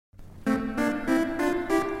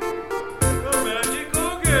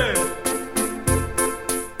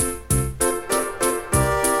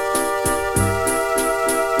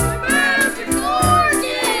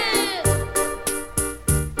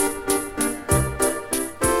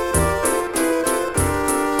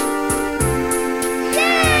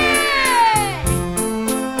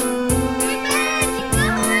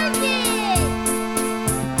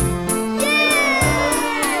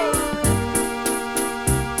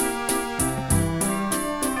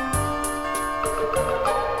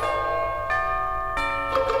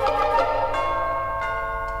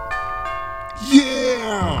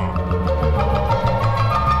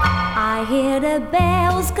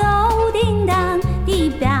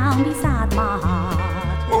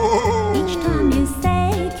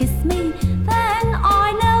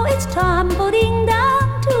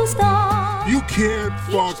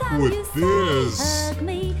with this.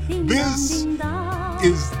 This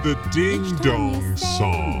is the Ding Dong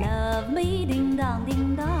Song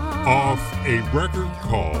off a record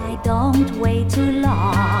called Don't wait too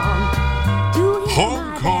long.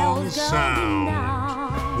 Hong Kong Sound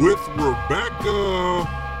with Rebecca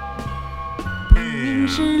Pan.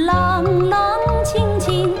 是冷冷清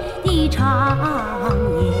清的长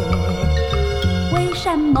夜，为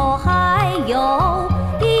什么还有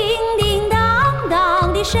叮叮当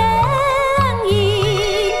当的声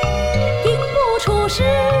音？听不出是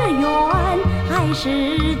远还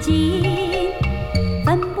是近，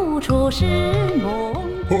分不出是梦。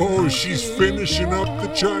Oh, she's finishing up the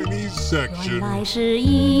Chinese section. 原来是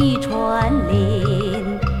一串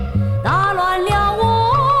铃，打乱了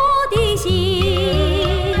我的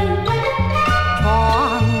心。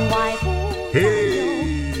窗外不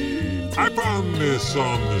Hey, I found this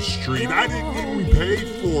on the street. I didn't even pay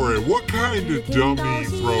for it. What kind of dummy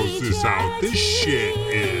throws this out? This shit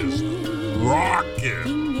is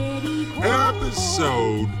rockin'.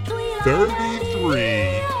 Episode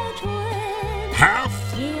 33. Half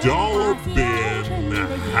dollar bin,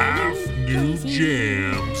 half new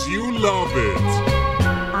jams. You love it.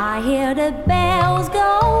 I hear the bells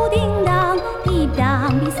go ding dong, deep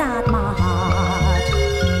down beside my heart.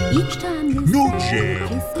 Each time you New say jam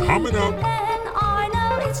kiss coming me, up. then I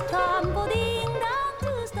know it's time for ding dong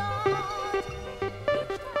to start.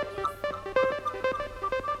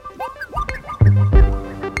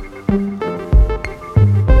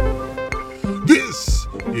 This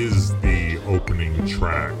is the opening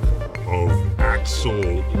track of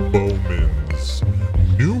Axel Bowman's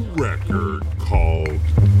new record called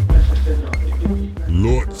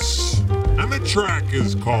Lutz. And the track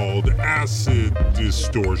is called Acid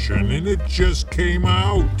Distortion, and it just came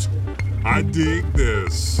out. I dig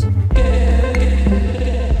this.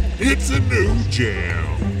 It's a new jam.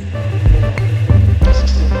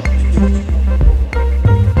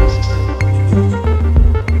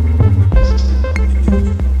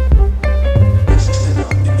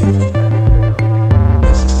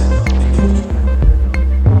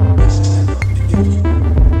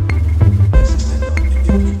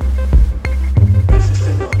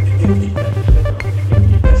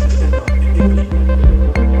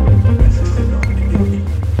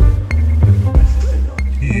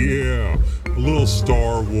 Yeah, a little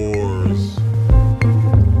Star Wars,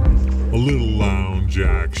 a little lounge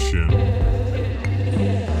action,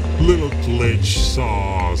 a little glitch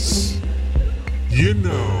sauce. You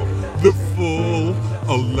know, the full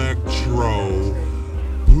electro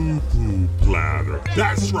poo-poo platter.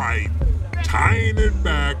 That's right, tying it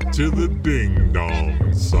back to the Ding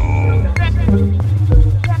Dong Song.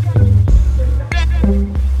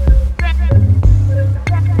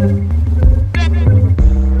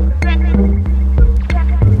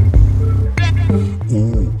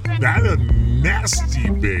 Ooh, that a nasty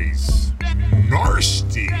bass.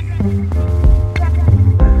 Nasty.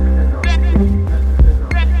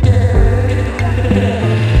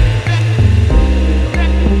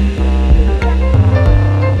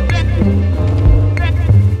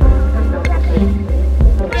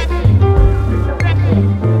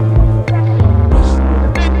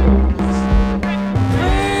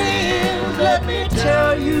 Let me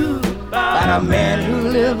tell you about a man who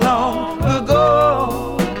lived long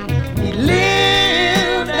ago. He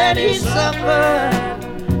lived and he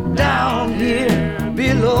suffered down here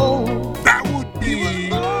below. That would be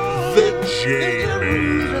the J-Man,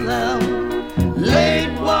 Jerusalem,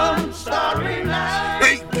 late one starry night.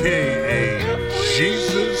 a.k.a.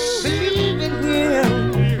 Jesus. Believe in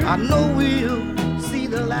him, I know we'll see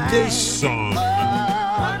the light. The Son,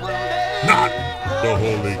 not the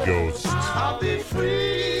Holy Ghost. I'll be free.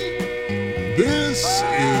 This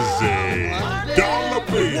is a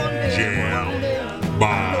dolloping jam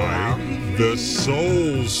by the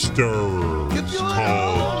Soul Stirrers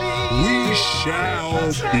called We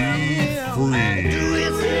Shall Be Free.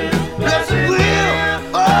 Yes, it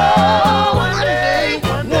will. Oh, one day,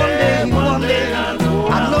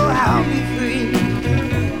 I know I'll be free.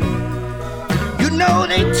 You know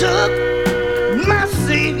they took my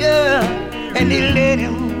Savior and they let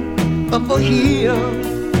him up a hill.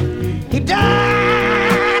 He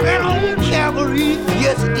died on Calvary,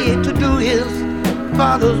 yes, he did, to do his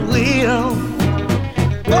Father's will.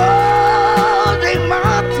 Oh, they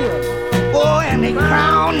mocked him, oh, and they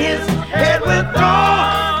crowned his head with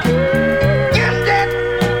thorns. And that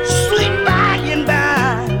sweet by and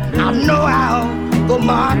by, I know I'll go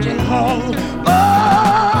marching home.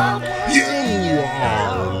 Oh, You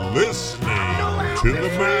are listening to the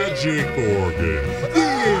Magic Organ, the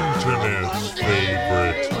internet's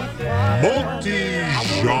favorite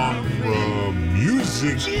multi-genre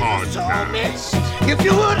music podcast. If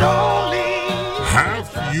you would only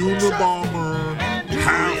Half Unabomber,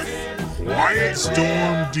 half Quiet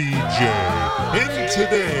Storm DJ. And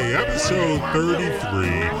today, episode 33,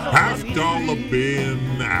 half dollar bin,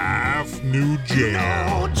 half new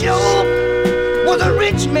jam. Job was a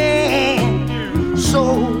rich man,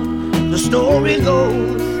 so the story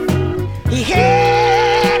goes. He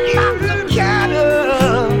had lots of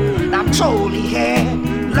cattle, I'm told he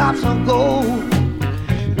had lots of gold.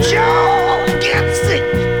 Joe gets sick,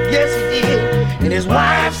 yes he did, and his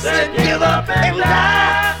wife said give up and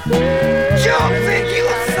die. Joe said you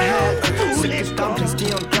were foolish.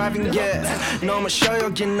 너무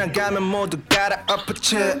쇼욕이 나가면 모두 갈아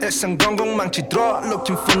엎어쳐 일상 공공망치 draw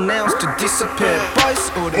looking for nails to disappear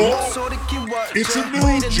boys 우리 목소리 키워 It's a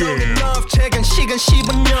new jam. 최근 시간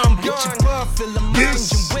 15년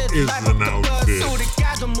This is an outfit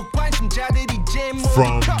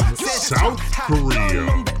from South Korea.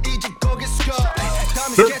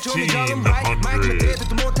 1300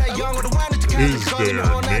 is their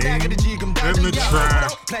name, and the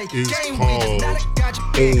track is called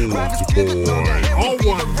Old Boy. All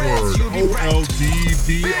one word,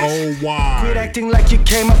 OLDBOY. Quit acting like you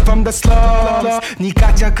came up from the slums.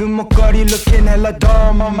 네가 작은 목걸이 looking hella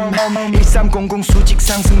dumb. 1300 수직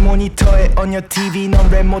상승 모니터에 on your TV 넌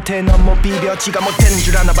랩 못해 넌 못 비벼 지가 못하는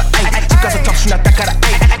줄 아나 봐. 집 가서 턱시나 닦아라.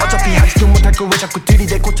 어차피 하지도 못할 거 왜 자꾸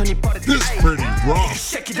들이대 고천이 버려. This is pretty rough.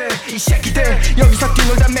 이 새끼들 여기서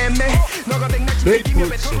뛰놀다 매매. They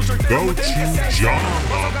put some go-to John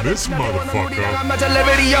on this motherfucker. 맞아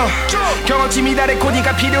레벨이여. 경험치미 달의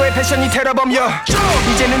코디가 필요해 패션이 테러범이여.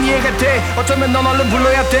 이제는 이해가 돼. 어쩌면 넌 얼른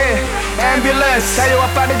불러야 돼. Ambulance 달려와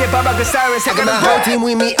빠르게 봐봐 그 사이렌 색깔은 whole team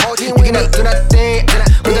with me. 이게 나 do nothing.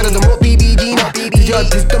 혼자라도 못 비비기 너 뒤져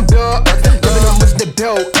뒤졌던 뼈. 여기는 무슨 내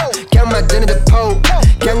뼈. 그냥 맞드는 내 포.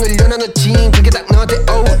 그냥 늘려놔 너 진. 그게 딱 너한테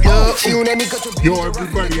어울려. 이운에 니가 좀 Yo,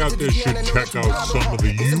 everybody out there should check out some of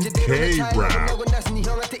the UK rap.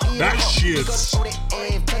 That shit's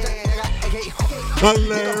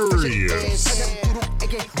hilarious.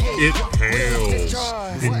 It pales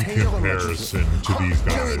in comparison to these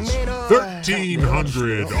guys.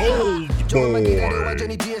 1300 Old Boy.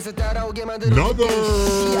 Another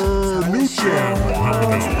new jam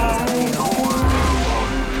coming up.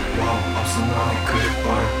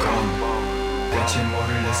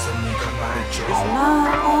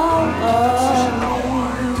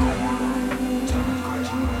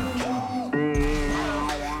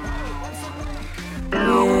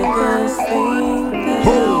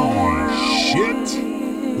 Holy shit!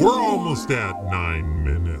 We're almost at 9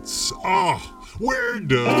 minutes. Oh, where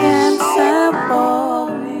does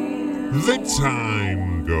the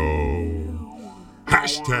time go?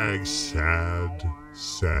 Hashtag sad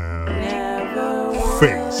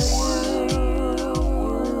face.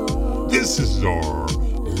 This is our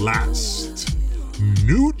last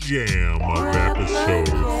new jam of episode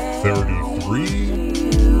 33.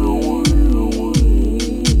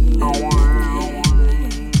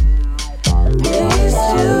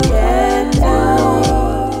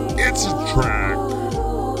 It's a track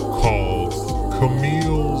called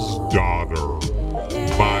Camille's Daughter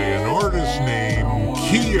by an artist named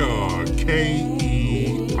Kia, Keiya,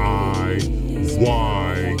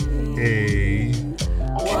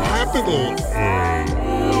 capital A.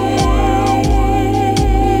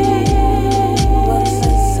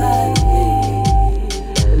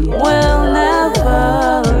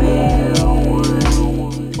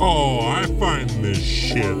 Oh, I find this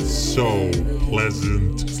shit so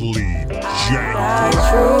pleasantly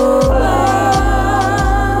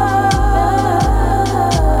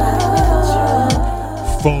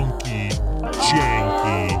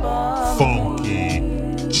janky. Funky,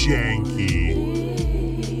 janky.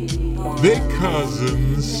 They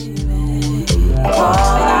cousins.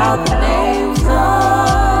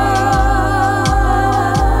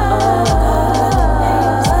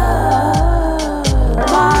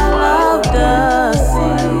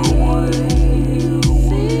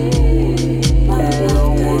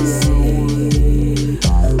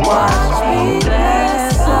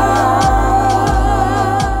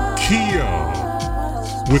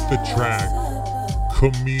 With the track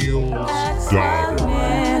Camille's Daughter.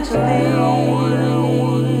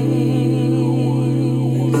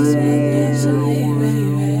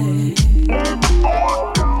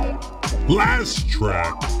 Last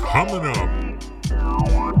track coming up.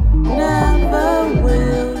 Never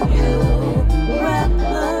will you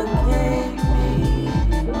replicate me.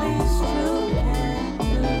 Least you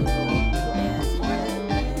can do is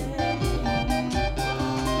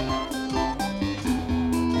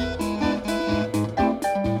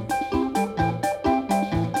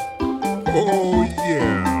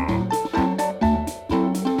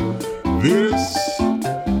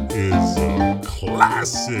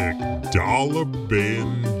classic dollar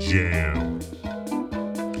bin jam.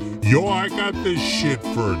 Yo, I got this shit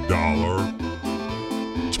for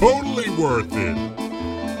 $1. Totally worth it.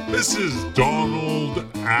 This is Donald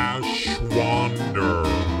Ashwander.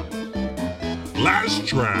 Last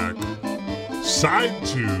track, side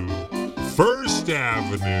 2, First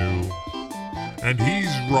Avenue, and he's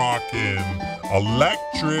rocking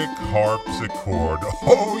electric harpsichord.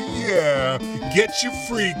 Oh yeah, get your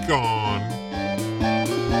freak on.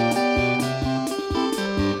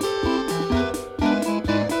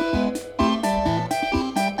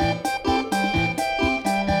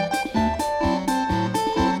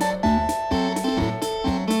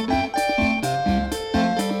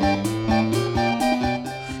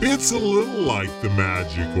 It's a little like the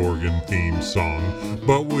Magic Organ theme song,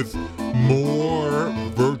 but with more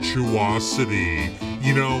virtuosity,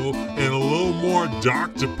 you know, and a little more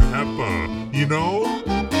Dr. Pepper, you know?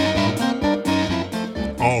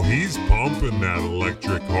 Oh, he's pumping that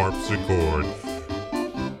electric harpsichord.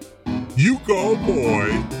 You go,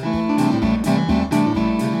 boy.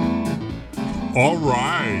 All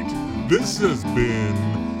right, this has been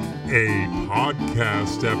a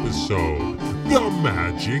podcast episode, The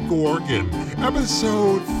Magic Organ,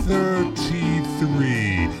 episode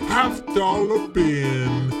 33, $half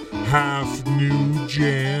bin, half new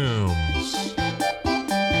jams.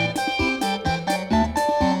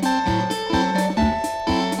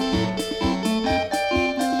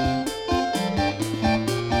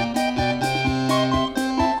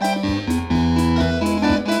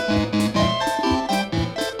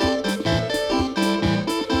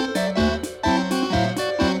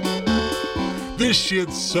 This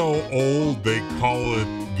shit's so old they call it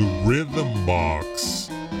the rhythm box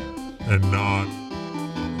and not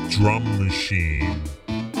drum machine.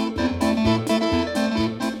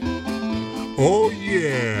 Oh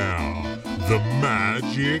yeah, the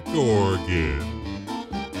Magic Organ.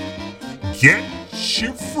 Get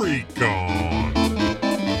your freak on.